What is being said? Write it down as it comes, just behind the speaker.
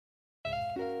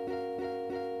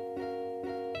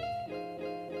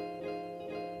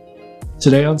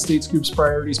Today on State Scoop's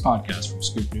Priorities podcast from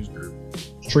Scoop News Group,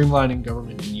 streamlining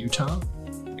government in Utah,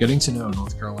 getting to know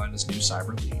North Carolina's new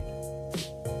cyber lead.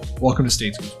 Welcome to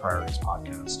State Scoop's Priorities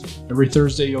podcast. Every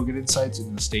Thursday, you'll get insights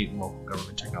into the state and local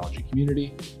government technology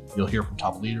community. You'll hear from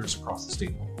top leaders across the state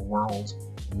and local world,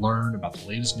 and learn about the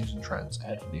latest news and trends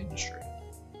ahead for the industry.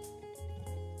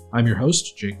 I'm your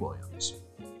host, Jake Williams.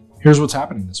 Here's what's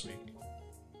happening this week.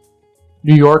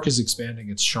 New York is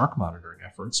expanding its shark monitoring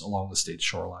efforts along the state's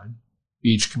shoreline.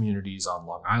 Beach communities on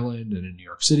Long Island and in New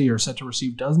York City are set to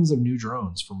receive dozens of new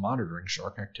drones for monitoring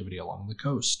shark activity along the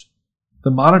coast.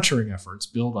 The monitoring efforts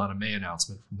build on a May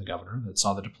announcement from the governor that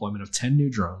saw the deployment of 10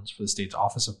 new drones for the state's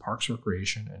Office of Parks,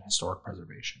 Recreation, and Historic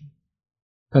Preservation.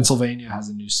 Pennsylvania has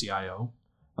a new CIO.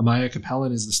 Amaya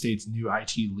Capellan is the state's new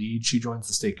IT lead. She joins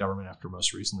the state government after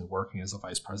most recently working as a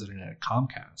vice president at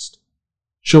Comcast.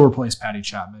 She'll replace Patty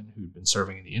Chapman, who'd been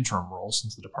serving in the interim role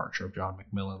since the departure of John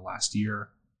McMillan last year.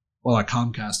 While at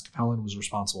Comcast, Capellan was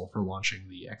responsible for launching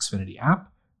the Xfinity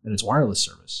app and its wireless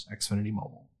service, Xfinity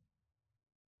Mobile.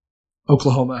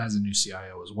 Oklahoma has a new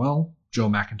CIO as well. Joe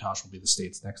McIntosh will be the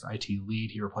state's next IT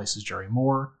lead. He replaces Jerry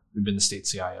Moore, who'd been the state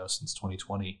CIO since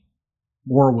 2020.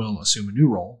 Moore will assume a new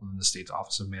role within the state's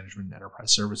Office of Management and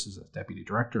Enterprise Services as Deputy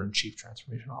Director and Chief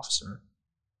Transformation Officer.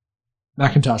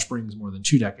 McIntosh brings more than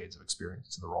 2 decades of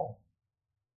experience to the role.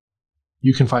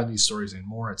 You can find these stories and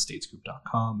more at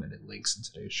statescoop.com and in links in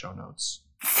today's show notes.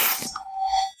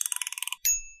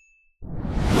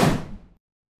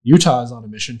 Utah is on a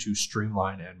mission to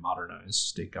streamline and modernize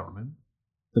state government.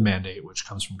 The mandate, which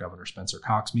comes from Governor Spencer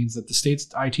Cox, means that the state's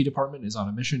IT department is on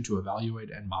a mission to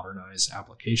evaluate and modernize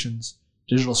applications,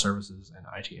 digital services, and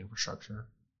IT infrastructure.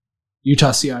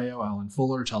 Utah CIO Alan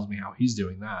Fuller tells me how he's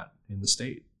doing that in the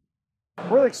state.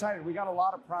 We're really excited. We got a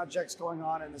lot of projects going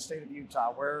on in the state of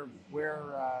Utah. We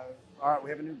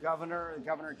have a new governor. The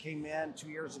governor came in 2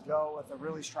 years ago with a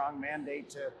really strong mandate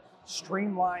to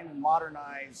streamline and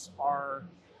modernize our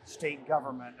state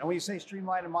government. And when you say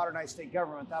streamline and modernize state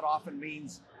government, that often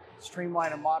means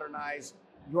streamline and modernize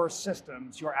your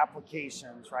systems, your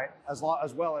applications, right? As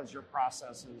well as your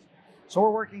processes. So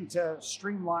we're working to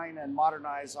streamline and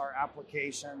modernize our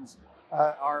applications,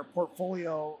 our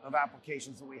portfolio of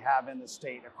applications that we have in the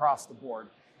state across the board.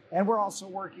 And we're also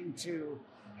working to,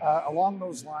 along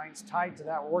those lines, tied to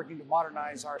that, we're working to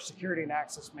modernize our security and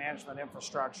access management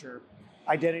infrastructure,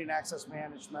 identity and access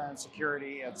management,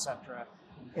 security, et cetera.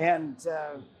 And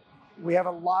we have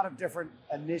a lot of different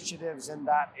initiatives in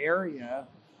that area.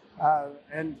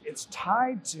 And it's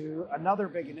tied to another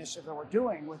big initiative that we're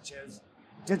doing, which is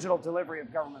digital delivery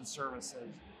of government services.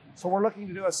 So we're looking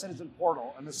to do a citizen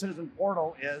portal, and the citizen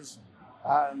portal is,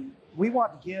 we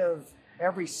want to give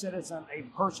every citizen a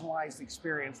personalized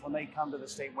experience when they come to the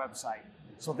state website.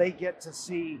 So they get to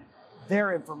see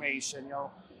their information,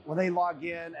 when they log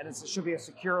in, and it should be a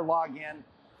secure login,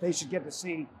 they should get to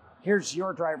see, here's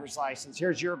your driver's license,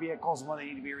 here's your vehicles when they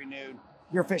need to be renewed,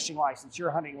 your fishing license,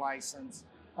 your hunting license,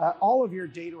 all of your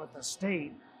data with the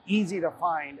state, easy to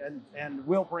find, and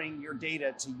we'll bring your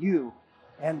data to you.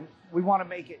 And we want to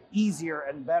make it easier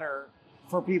and better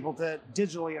for people to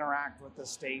digitally interact with the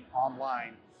state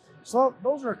online. So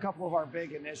those are a couple of our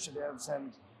big initiatives.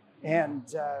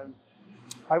 And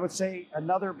I would say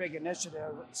another big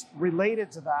initiative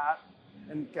related to that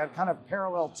and kind of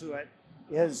parallel to it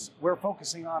is we're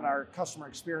focusing on our customer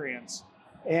experience.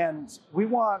 And we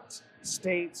want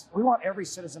every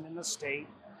citizen in the state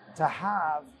to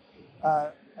have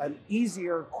an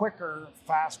easier, quicker,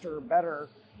 faster, better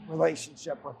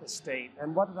relationship with the state.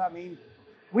 And what does that mean?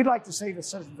 We'd like to save the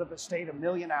citizens of the state 1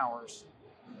 million hours.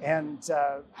 And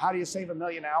how do you save 1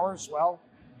 million hours? Well,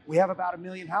 we have about 1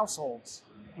 million households.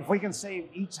 If we can save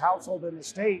each household in the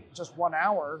state just 1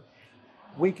 hour,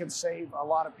 we can save a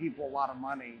lot of people a lot of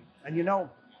money. And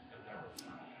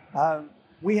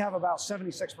we have about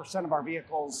 76% of our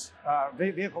vehicles,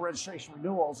 vehicle registration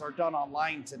renewals are done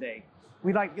online today.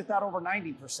 We'd like to get that over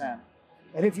 90%.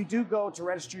 And if you do go to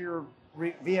register your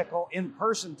vehicle in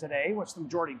person today, which the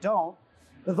majority don't,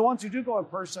 but the ones who do go in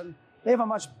person, they have a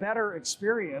much better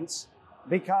experience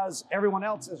because everyone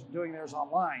else is doing theirs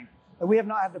online. And we have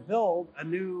not had to build a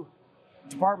new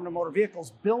Department of Motor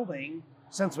Vehicles building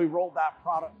since we rolled that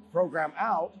program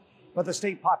out, but the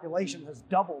state population has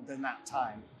doubled in that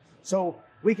time. So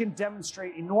we can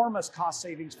demonstrate enormous cost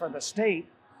savings for the state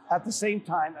at the same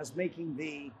time as making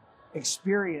the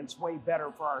experience way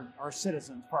better for our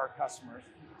citizens, for our customers.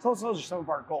 So those are some of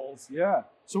our goals. Yeah.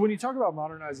 So when you talk about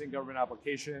modernizing government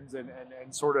applications and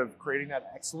sort of creating that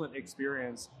excellent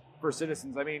experience for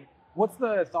citizens, I mean, what's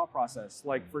the thought process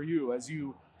like for you as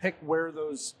you pick where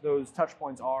those touch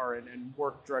points are and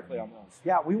work directly on those.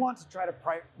 Yeah, we want to try to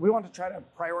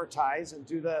prioritize and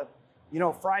do the,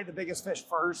 fry the biggest fish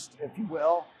first, if you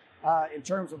will, in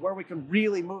terms of where we can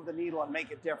really move the needle and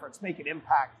make a difference, make an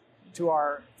impact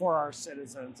for our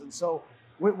citizens. And so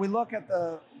we look at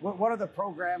what are the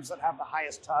programs that have the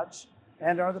highest touch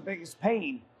and are the biggest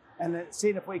pain, and then see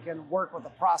if we can work with the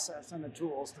process and the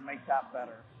tools to make that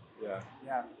better.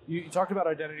 Yeah. You talked about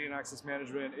identity and access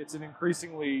management. It's an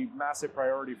increasingly massive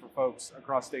priority for folks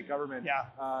across state government. Yeah.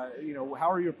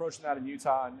 How are you approaching that in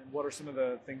Utah, and what are some of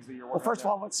the things that you're working on? Well, first of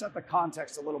all, let's set the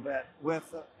context a little bit.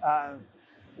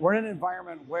 We're in an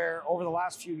environment where over the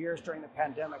last few years during the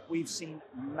pandemic, we've seen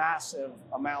massive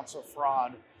amounts of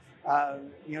fraud.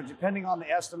 Depending on the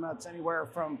estimates, anywhere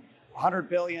from $100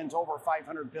 billion to over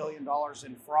 $500 billion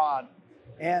in fraud,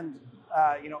 and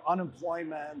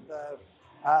unemployment,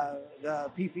 the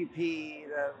PPP,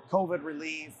 the COVID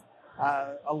relief,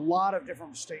 a lot of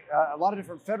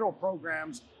different federal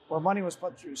programs where money was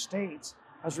put through states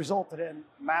has resulted in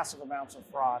massive amounts of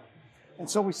fraud. And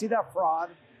so we see that fraud.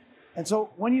 And so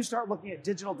when you start looking at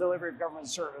digital delivery of government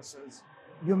services,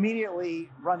 you immediately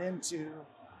run into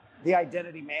the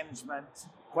identity management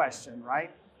question,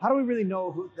 right? How do we really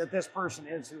know that this person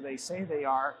is who they say they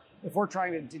are if we're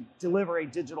trying to deliver a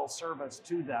digital service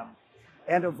to them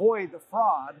and avoid the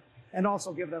fraud and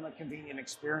also give them a convenient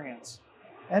experience?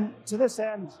 And to this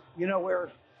end,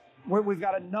 we've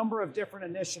got a number of different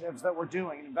initiatives that we're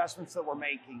doing and investments that we're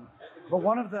making. But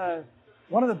one of the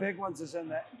big ones is in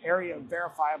the area of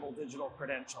verifiable digital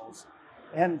credentials.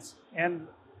 And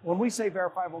when we say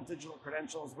verifiable digital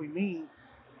credentials, we mean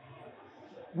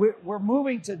we're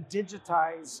moving to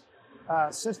digitize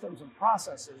systems and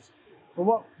processes,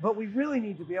 but we really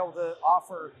need to be able to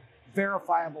offer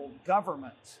verifiable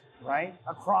government, right,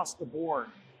 across the board.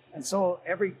 And so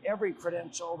every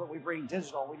credential that we bring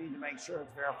digital, we need to make sure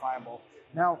it's verifiable.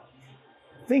 Now,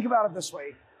 think about it this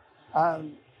way.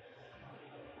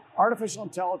 Artificial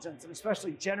intelligence, and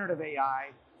especially generative AI,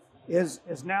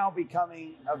 is now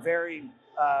becoming a very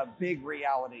big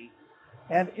reality.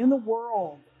 And in the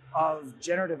world of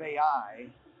generative AI,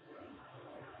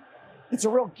 it's a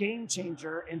real game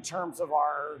changer in terms of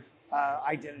our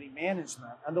identity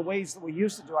management. And the ways that we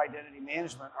used to do identity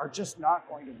management are just not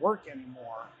going to work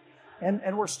anymore.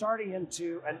 And we're starting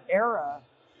into an era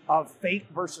of fake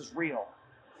versus real.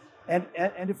 And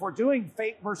if we're doing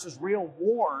fake versus real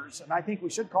wars, and I think we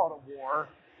should call it a war,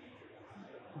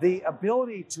 the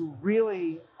ability to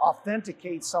really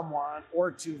authenticate someone or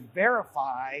to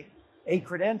verify a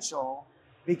credential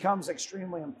becomes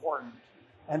extremely important.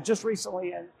 And just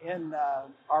recently in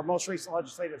our most recent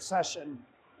legislative session,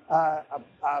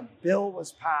 a bill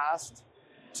was passed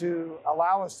to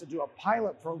allow us to do a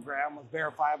pilot program with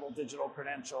verifiable digital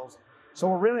credentials. So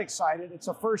we're really excited. It's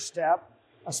a first step,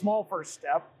 a small first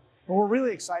step, but we're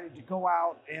really excited to go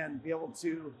out and be able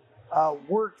to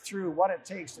work through what it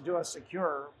takes to do a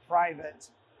secure, private,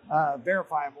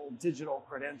 verifiable digital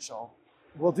credential.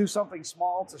 We'll do something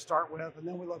small to start with, and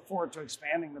then we look forward to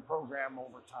expanding the program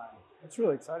over time. That's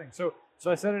really exciting. So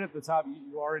I said it at the top,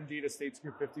 you are indeed a State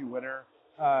Scoop 50 winner.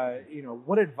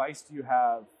 What advice do you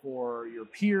have for your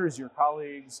peers, your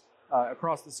colleagues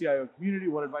across the CIO community?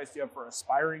 What advice do you have for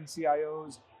aspiring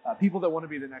CIOs, people that want to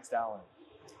be the next Allen?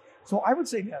 So I would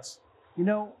say this, I've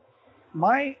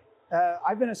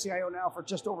been a CIO now for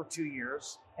just over 2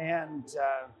 years, and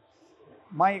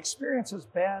my experience has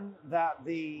been that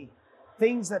the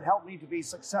things that help me to be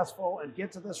successful and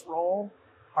get to this role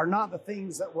are not the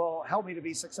things that will help me to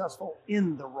be successful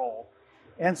in the role.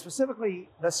 And specifically,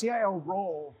 the CIO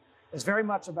role is very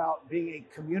much about being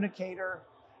a communicator,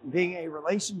 being a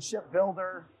relationship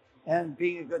builder, and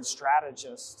being a good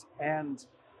strategist. And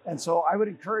so I would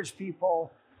encourage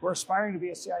people who are aspiring to be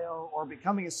a CIO or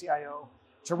becoming a CIO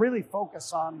to really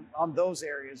focus on those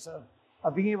areas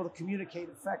of being able to communicate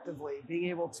effectively, being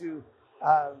able to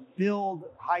build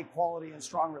high quality and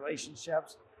strong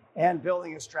relationships, and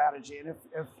building a strategy. And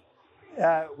if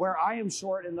where I am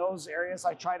short in those areas,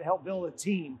 I try to help build a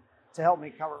team to help me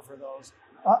cover for those.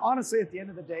 Honestly, at the end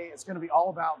of the day, it's going to be all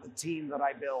about the team that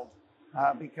I build,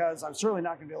 because I'm certainly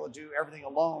not going to be able to do everything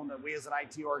alone that we as an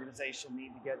IT organization need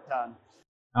to get done.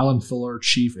 Alan Fuller,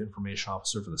 Chief Information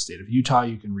Officer for the state of Utah.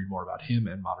 You can read more about him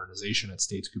and modernization at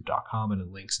statescoop.com and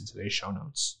in links in today's show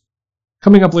notes.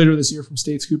 Coming up later this year from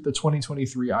StateScoop, the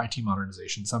 2023 IT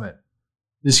Modernization Summit.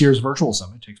 This year's virtual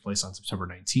summit takes place on September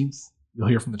 19th. You'll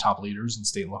hear from the top leaders in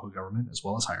state and local government, as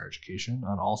well as higher education,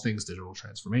 on all things digital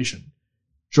transformation.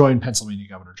 Join Pennsylvania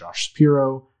Governor Josh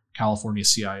Shapiro, California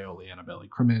CIO Leanna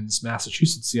Bailey-Crimmins,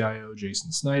 Massachusetts CIO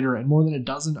Jason Snyder, and more than a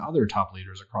dozen other top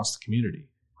leaders across the community.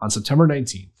 on September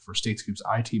 19th for StateScoop's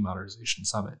IT Modernization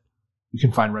Summit. You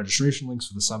can find registration links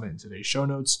for the summit in today's show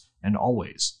notes and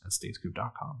always at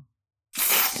statescoop.com.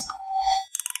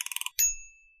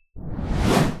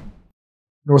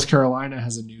 North Carolina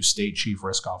has a new state chief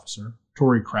risk officer.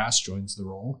 Tory Crass joins the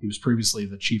role. He was previously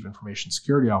the chief information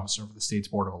security officer for the state's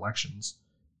Board of Elections.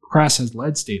 Crass has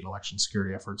led state election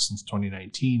security efforts since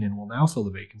 2019 and will now fill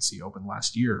the vacancy opened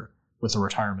last year with the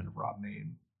retirement of Rob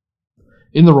Main.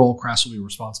 In the role, Crass will be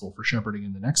responsible for shepherding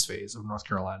in the next phase of North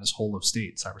Carolina's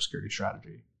whole-of-state cybersecurity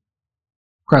strategy.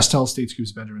 Crass tells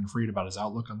StateScoop's Benjamin Freed about his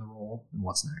outlook on the role and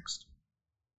what's next.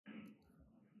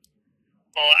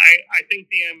 Well, I think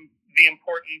the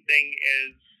important thing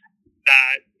is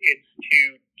that it's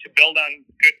to build on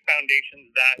good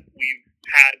foundations that we've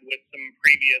had with some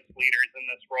previous leaders in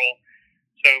this role.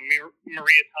 So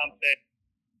Maria Thompson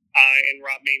and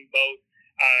Rob Main both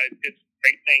did some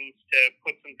great things to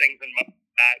put some things in motion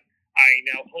that I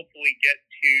now hopefully get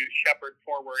to shepherd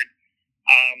forward.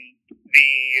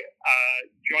 The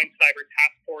Joint Cyber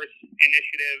Task Force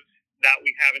initiative that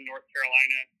we have in North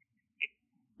Carolina,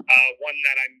 one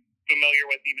that I'm familiar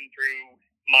with even through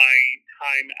my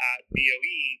time at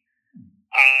BOE,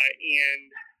 and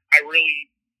I really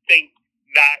think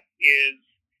that is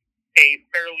a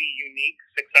fairly unique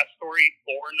success story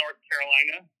for North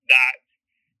Carolina that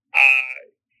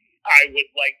I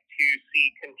would like to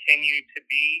see continue to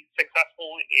be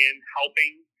successful in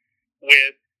helping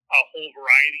with a whole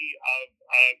variety of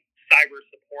cyber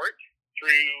support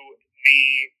through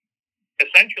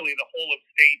essentially the whole of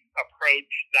state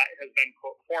approach that has been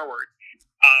put forward,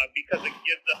 because it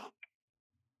gives us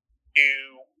to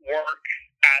work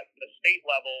at the state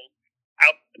level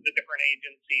out to the different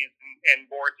agencies and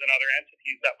boards and other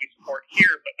entities that we support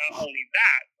here, but not only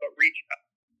that, but reach out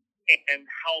and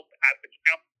help at the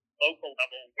county local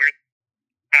level where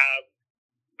they have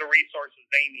the resources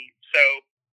they need. So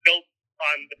build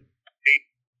on the state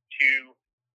to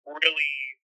really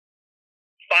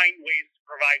find ways to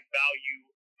provide value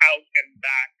out and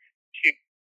back to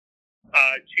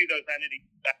those entities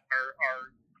that are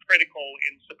critical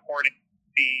in supporting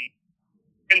the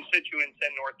constituents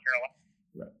in North Carolina.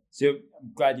 Right. So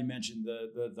I'm glad you mentioned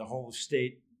the whole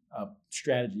state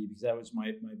strategy, because that was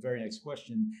my very next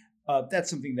question. That's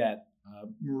something that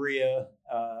Maria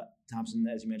Thompson,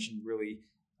 as you mentioned, really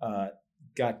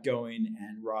got going,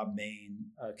 and Rob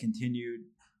Main continued.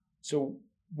 So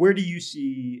where do you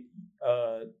see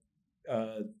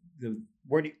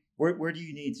where do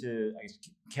you need to, I guess,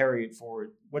 carry it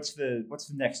forward? What's the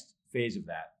next phase of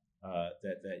that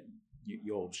that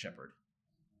you'll shepherd?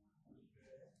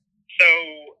 So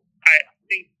I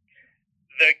think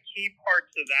the key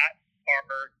parts of that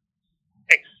are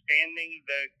expanding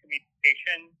the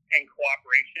communication and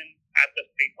cooperation at the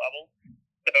state level.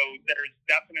 So there's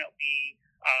definitely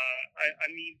a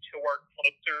need to work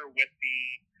closer with the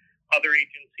other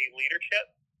agency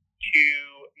leadership to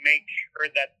make sure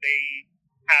that they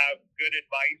have good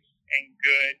advice and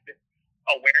good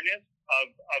awareness of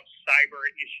cyber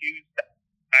issues that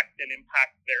affect and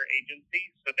impact their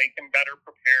agency, so they can better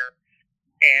prepare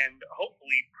and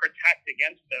hopefully protect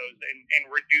against those and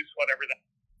reduce whatever that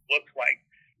looks like.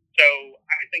 So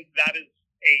I think that is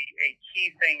a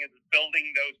key thing, is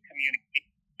building those communications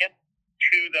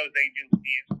to those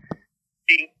agencies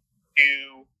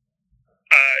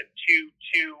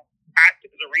to act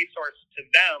as a resource to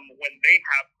them when they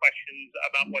have questions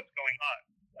about what's going on.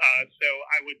 So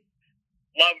I would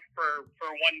love for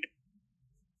one,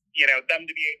 them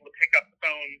to be able to pick up the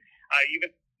phone,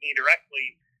 even me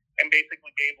directly, and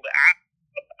basically be able to ask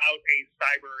about a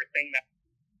cyber thing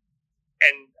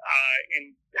and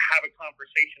have a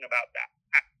conversation about that.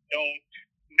 I don't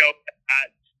know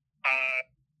that.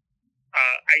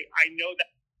 I know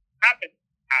that happened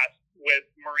with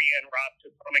Maria and Rob to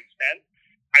some extent.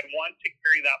 I want to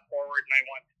carry that forward, and I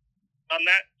want on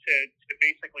that to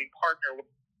basically partner with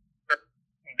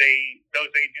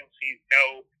those agencies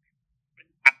know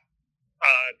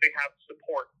they have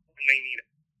support when they need it.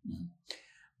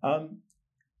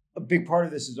 A big part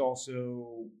of this is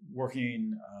also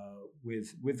working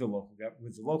with the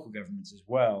local governments as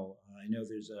well. I know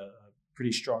there's a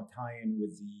pretty strong tie-in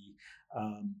with the,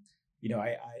 I'm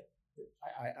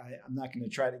not going to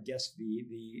try to guess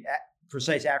the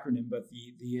precise acronym, but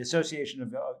the Association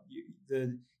of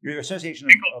your Association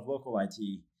of Local IT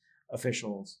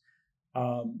Officials.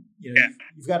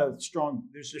 You've got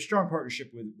there's a strong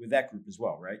partnership with that group as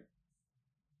well, right?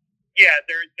 Yeah,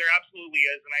 there absolutely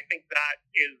is, and I think that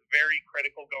is very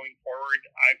critical going forward.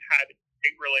 I've had a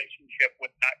big relationship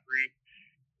with that group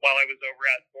while I was over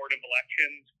at Board of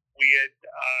Elections. We had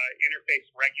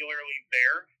interfaced regularly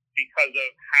there because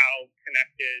of how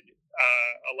connected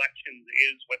elections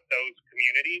is with those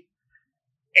communities.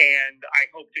 And I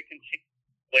hope to continue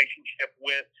the relationship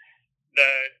with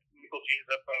the Nickel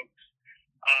Giza folks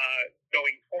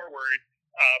going forward,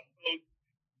 both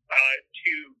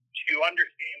to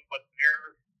understand what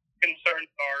their concerns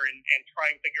are and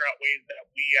try and figure out ways that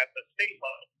we at the state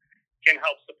level can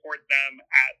help support them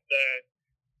at the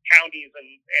counties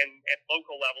and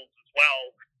local levels as well,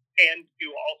 and to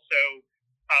also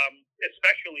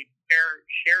especially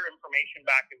share information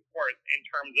back and forth in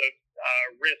terms of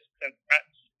risks and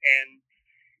threats and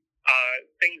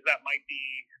things that might be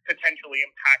potentially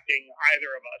impacting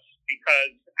either of us,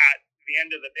 because at the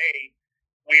end of the day,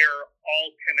 we're all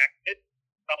connected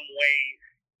some way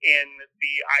in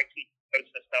the IT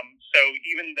ecosystem. So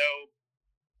even though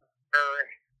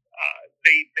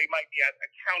they might be at a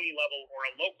county level or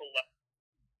a local level,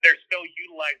 they're still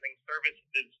utilizing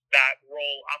services that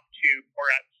roll up to or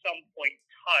at some point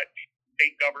touch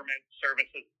state government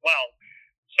services as well.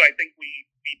 So I think we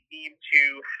need to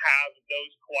have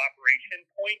those cooperation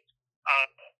points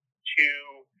to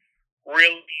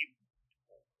really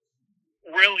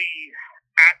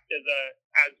act as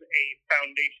a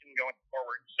foundation going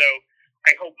forward. So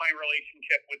I hope my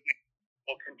relationship with Nick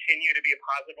will continue to be a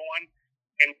positive one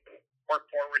and work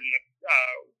forward and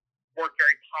work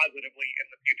very positively in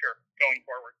the future going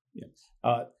forward. Yeah.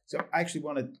 So I actually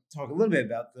want to talk a little bit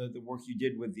about the work you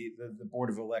did with the Board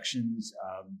of Elections,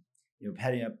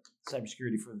 heading up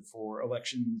cybersecurity for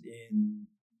elections in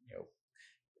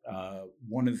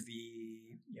one of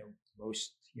the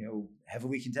most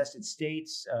heavily contested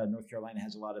states. North Carolina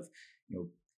has a lot of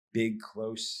big,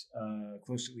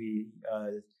 closely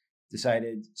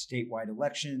decided statewide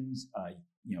elections.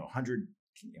 100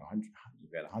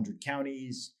 you've got 100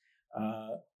 counties.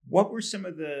 What were some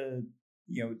of the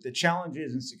the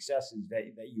challenges and successes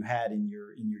that you had in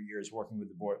your years working with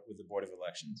the Board of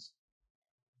Elections?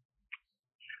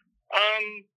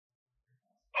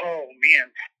 Oh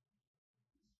man,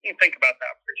 let me think about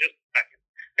that for just a second.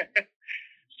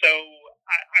 So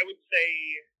I would say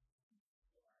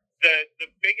the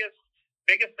biggest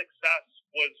success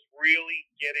was really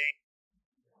getting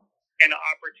an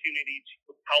opportunity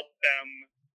to help them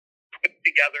put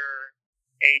together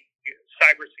a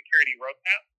cybersecurity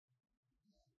roadmap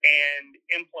and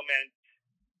implement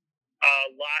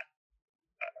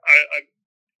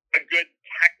a good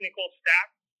technical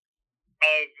stack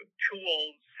of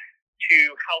tools to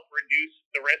help reduce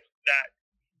the risk that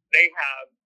they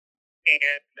have,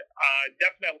 and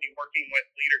definitely working with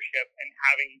leadership and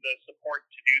having the support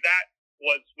to do that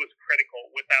was critical.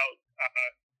 Without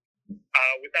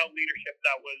leadership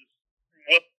that was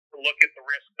willing to look at the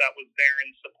risk that was there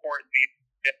and support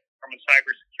from a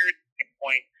cybersecurity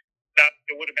standpoint, that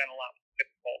it would have been a lot more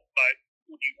difficult. But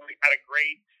we had a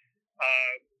great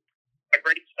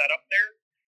setup there,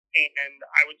 and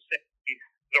I would say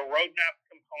the roadmap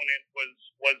component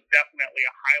was definitely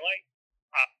a highlight.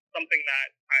 Something that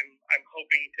I'm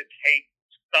hoping to take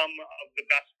some of the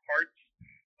best parts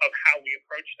of how we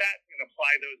approach that and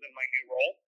apply those in my new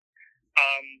role.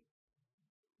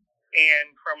 And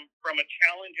from a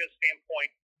challenges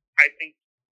standpoint, I think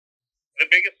the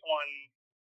biggest one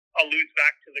alludes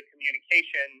back to the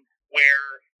communication,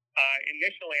 where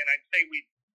initially, and I'd say we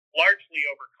largely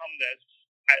overcome this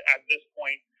at this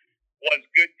point, was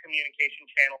good communication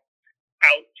channels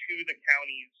out to the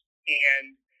counties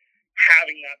and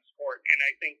having that support. And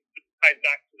I think this ties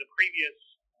back to the previous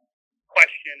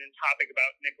question and topic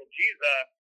about Nickel Giza,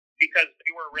 because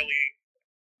they were really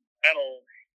instrumental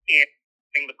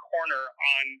in the corner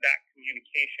on that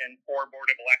communication for Board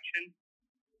of Elections.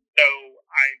 So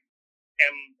I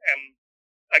am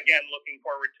again looking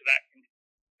forward to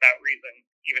that reason,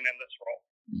 even in this role.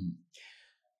 Mm-hmm.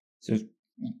 So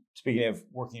speaking of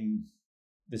working,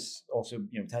 this also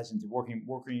ties into working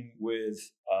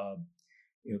with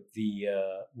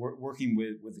working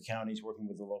with the counties, working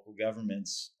with the local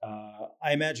governments.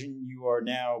 I imagine you are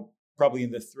now probably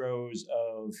in the throes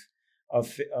of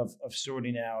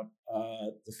sorting out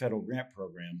the federal grant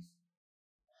program.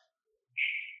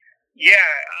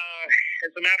 Yeah,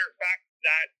 as a matter of fact,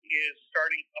 that is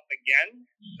starting up again.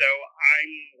 So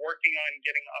I'm working on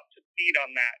getting up to speed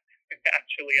on that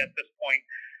actually at this point.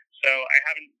 So I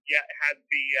haven't yet had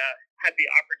the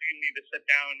opportunity to sit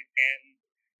down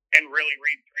and really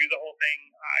read through the whole thing.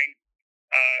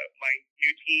 My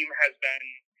new team has been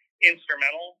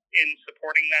instrumental in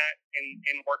supporting that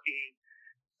in working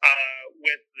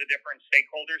with the different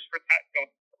stakeholders for that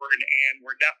going forward, and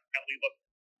we're definitely looking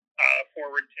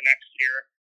forward to next year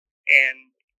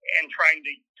and trying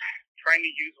to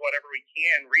use whatever we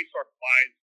can resource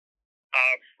wise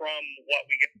from what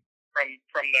we get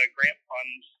from the grant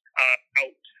funds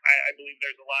out. I believe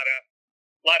there's a lot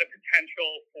of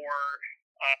potential for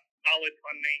solid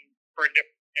funding for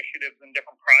different initiatives and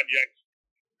different projects,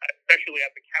 especially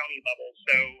at the county level.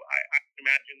 So I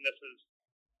imagine this is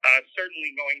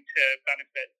certainly going to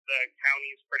benefit the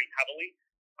counties pretty heavily.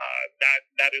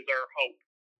 That is our hope.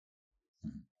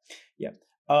 Yeah.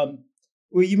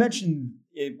 Well, you mentioned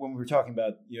it when we were talking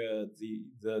about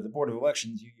the Board of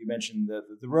Elections. You mentioned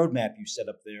the roadmap you set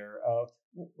up there.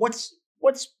 What's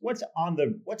on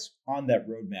that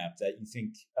roadmap that you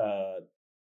think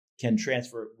can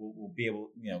transfer will be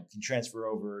able can transfer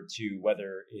over to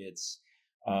whether it's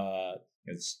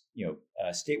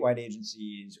statewide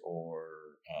agencies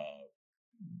or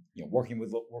working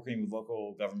with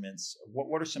local governments.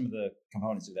 What are some of the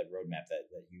components of that roadmap that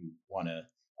you want to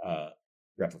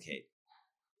replicate?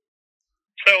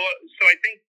 So I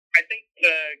think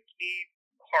the key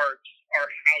parts are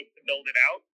how to build it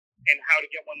out and how to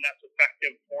get one that's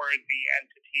effective for the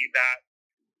entity that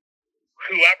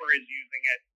whoever is using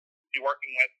it be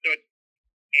working with. So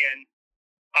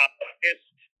it's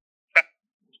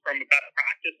from a best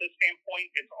practices standpoint,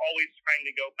 it's always trying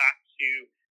to go back to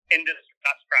industry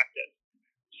best practice.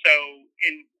 So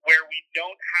in where we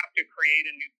don't have to create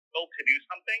a new skill to do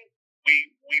something,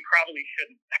 we probably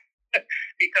shouldn't,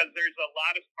 because there's a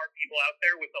lot of smart people out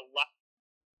there with a lot of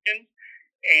questions,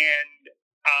 and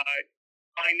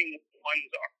finding ones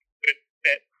are a good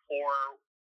fit for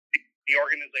the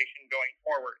organization going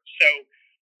forward. So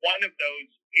one of those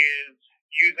is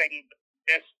using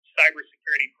this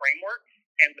cybersecurity framework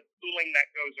and the tooling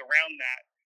that goes around that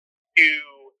to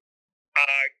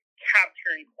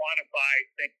capture and quantify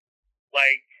things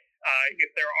like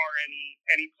if there are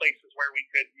any places where we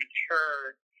could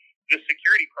mature the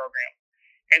security program.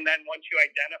 And then once you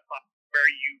identify where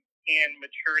you can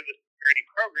mature the security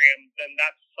program, then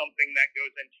that's something that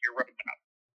goes into your roadmap.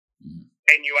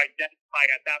 And you identify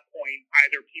at that point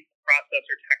either people, process,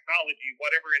 or technology,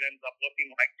 whatever it ends up looking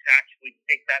like, to actually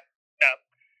take that step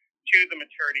to the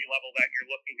maturity level that you're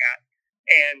looking at.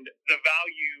 And the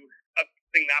value of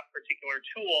using that particular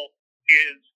tool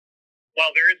is,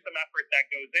 while there is some effort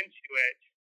that goes into it,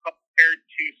 compared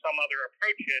to some other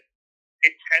approaches,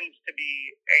 it tends to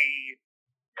be a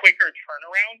quicker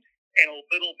turnaround and a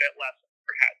little bit less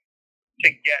overhead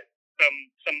to get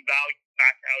some value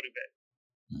back out of it.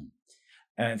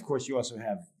 And of course, you also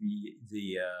have the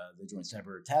Joint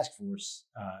Cyber Task Force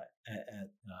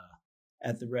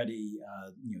at the ready.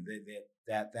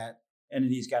 That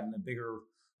entity's gotten a bigger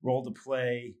role to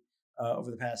play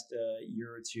over the past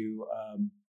year or two.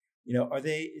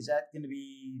 Is that going to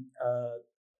be?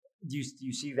 Do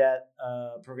you see that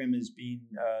program as being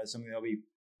something that'll be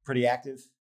pretty active?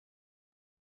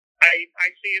 I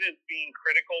see it as being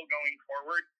critical going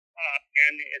forward,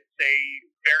 and it's a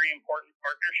very important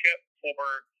partnership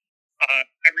for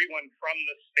everyone from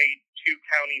the state to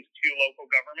counties to local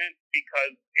government,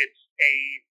 because it's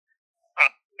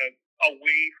a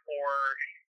way for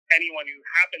anyone who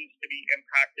happens to be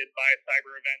impacted by a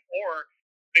cyber event, or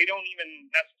they don't even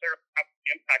necessarily have to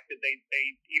be impacted. They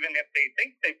even if they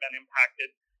think they've been impacted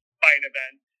by an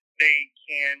event, they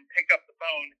can pick up the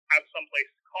phone, have someplace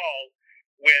to call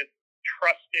with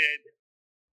trusted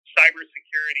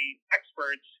cybersecurity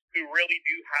experts who really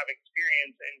do have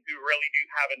experience and who really do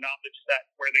have a knowledge set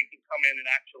where they can come in and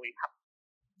actually help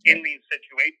in these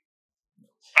situations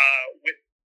with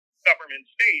government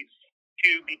space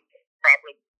to be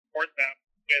properly support them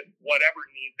with whatever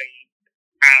needs they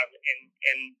have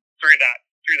in through that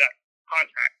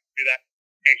contact, through that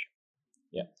communication.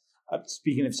 Yeah.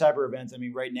 Speaking of cyber events, I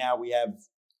mean, right now we have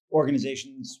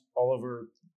organizations all over,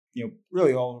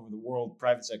 really all over the world,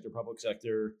 private sector, public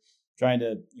sector, trying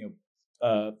to,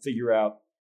 figure out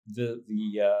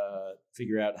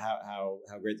how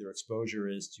great their exposure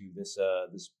is to this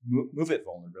MOVEit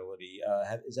vulnerability.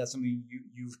 Is that something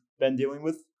you've been dealing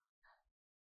with?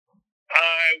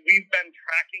 We've been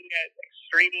tracking it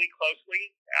extremely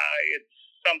closely. It's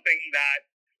something that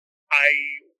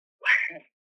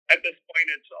at this point,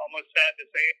 it's almost sad to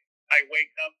say, I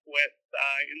wake up with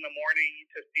in the morning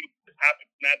to see what's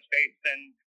happening in that space,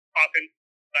 and often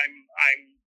I'm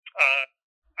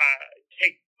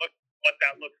take a look at what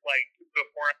that looks like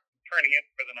before I'm turning in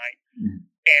for the night.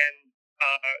 And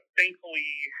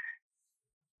thankfully,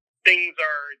 things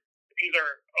are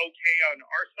okay on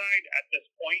our side at this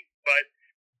point, but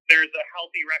there's a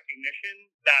healthy recognition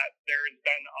that there's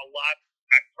been a lot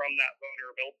from that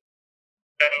vulnerability.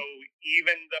 So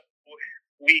even though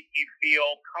we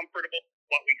feel comfortable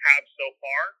with what we have so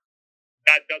far,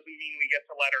 that doesn't mean we get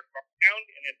to let our guard down,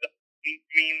 and it doesn't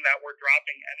mean that we're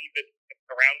dropping any business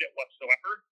around it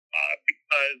whatsoever,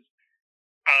 because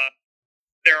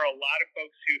There are a lot of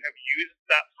folks who have used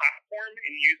that platform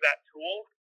and used that tool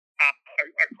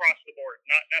across the board,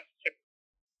 not necessarily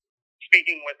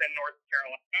speaking within North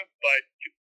Carolina, but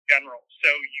in general. So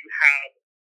you have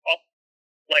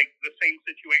like the same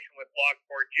situation with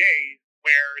Log4j,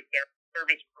 where there are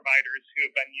service providers who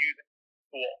have been using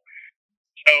the tool.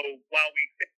 So while we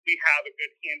think we have a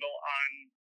good handle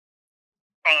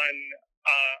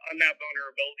on that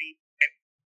vulnerability and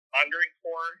monitoring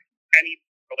for anything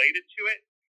related to it,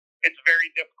 it's very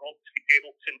difficult to be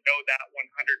able to know that 100%.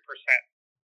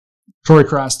 Troy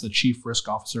Krass, the Chief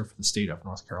Risk Officer for the state of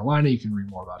North Carolina. You can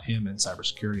read more about him and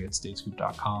cybersecurity at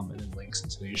statescoop.com and in links in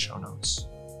today's show notes.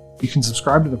 You can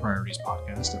subscribe to the Priorities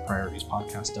Podcast at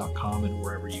prioritiespodcast.com and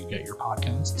wherever you get your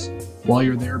podcasts. While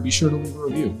you're there, be sure to leave a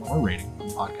review or rating on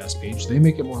the podcast page. They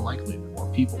make it more likely that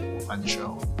more people will find the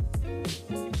show.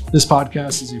 This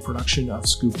podcast is a production of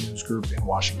Scoop News Group in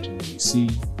Washington, D.C.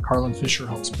 Carlin Fisher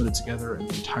helps put it together, and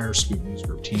the entire Scoop News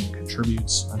Group team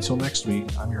contributes. Until next week,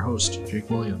 I'm your host, Jake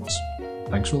Williams.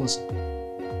 Thanks for listening.